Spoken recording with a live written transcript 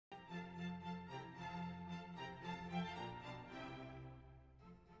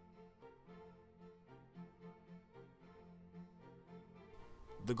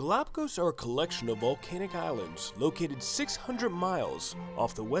The Galapagos are a collection of volcanic islands located 600 miles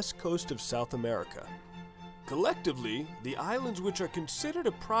off the west coast of South America. Collectively, the islands, which are considered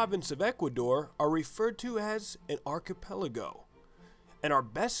a province of Ecuador, are referred to as an archipelago, and are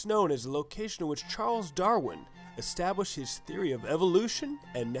best known as the location in which Charles Darwin established his theory of evolution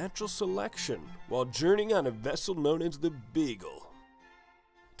and natural selection while journeying on a vessel known as the Beagle.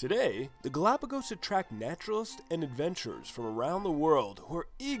 Today, the Galapagos attract naturalists and adventurers from around the world who are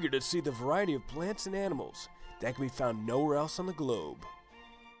eager to see the variety of plants and animals that can be found nowhere else on the globe.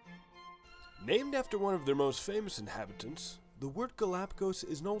 Named after one of their most famous inhabitants, the word Galapagos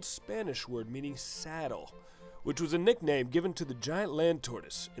is an old Spanish word meaning saddle, which was a nickname given to the giant land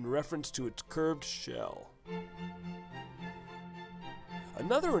tortoise in reference to its curved shell.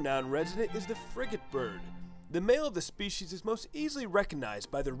 Another renowned resident is the frigate bird. The male of the species is most easily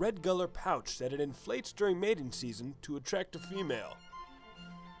recognized by the red gular pouch that it inflates during mating season to attract a female.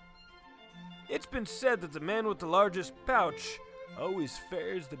 It's been said that the man with the largest pouch always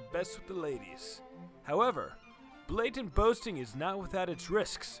fares the best with the ladies. However, blatant boasting is not without its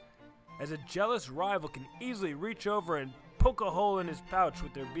risks, as a jealous rival can easily reach over and poke a hole in his pouch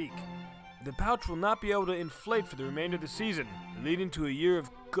with their beak. The pouch will not be able to inflate for the remainder of the season, leading to a year of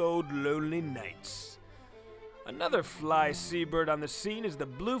cold, lonely nights. Another fly seabird on the scene is the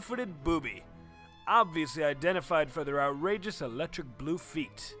blue-footed booby, obviously identified for their outrageous electric blue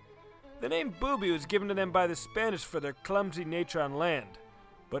feet. The name booby was given to them by the Spanish for their clumsy nature on land,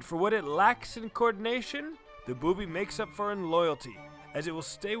 but for what it lacks in coordination, the booby makes up for in loyalty, as it will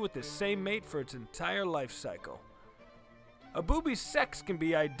stay with the same mate for its entire life cycle. A booby's sex can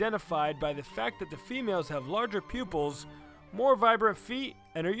be identified by the fact that the females have larger pupils, more vibrant feet,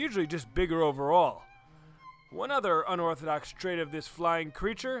 and are usually just bigger overall. One other unorthodox trait of this flying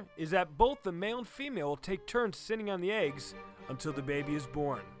creature is that both the male and female will take turns sitting on the eggs until the baby is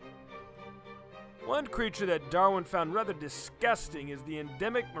born. One creature that Darwin found rather disgusting is the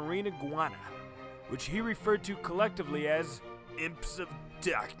endemic marine iguana, which he referred to collectively as imps of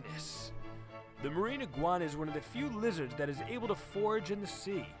darkness. The marine iguana is one of the few lizards that is able to forage in the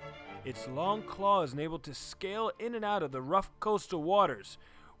sea. Its long claws enable it to scale in and out of the rough coastal waters,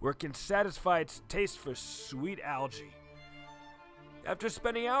 where it can satisfy its taste for sweet algae. After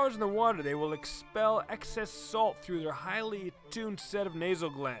spending hours in the water, they will expel excess salt through their highly attuned set of nasal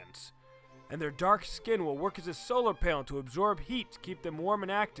glands, and their dark skin will work as a solar panel to absorb heat to keep them warm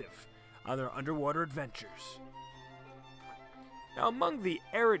and active on their underwater adventures. Now, among the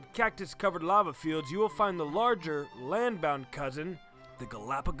arid cactus-covered lava fields, you will find the larger, land-bound cousin, the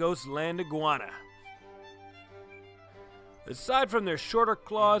Galapagos land iguana. Aside from their shorter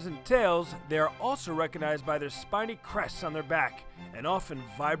claws and tails, they are also recognized by their spiny crests on their back and often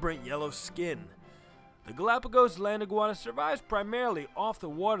vibrant yellow skin. The Galapagos land iguana survives primarily off the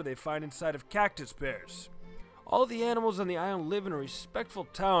water they find inside of cactus bears. All the animals on the island live in respectful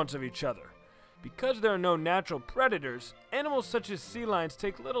tolerance of each other. Because there are no natural predators, animals such as sea lions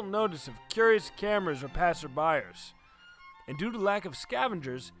take little notice of curious cameras or passerbyers. And due to lack of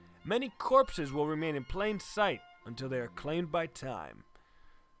scavengers, many corpses will remain in plain sight until they are claimed by time.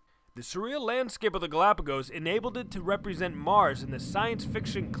 The surreal landscape of the Galapagos enabled it to represent Mars in the science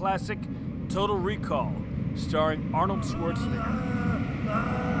fiction classic Total Recall, starring Arnold Schwarzenegger.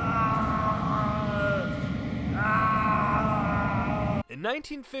 In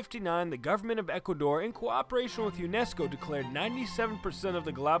 1959, the government of Ecuador, in cooperation with UNESCO, declared 97% of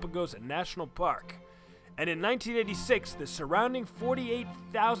the Galapagos a national park. And in 1986, the surrounding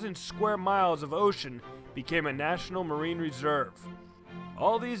 48,000 square miles of ocean became a national marine reserve.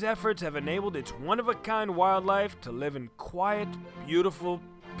 All these efforts have enabled its one-of-a-kind wildlife to live in quiet, beautiful,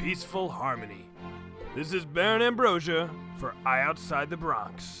 peaceful harmony. This is Baron Ambrosia for Eye Outside the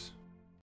Bronx.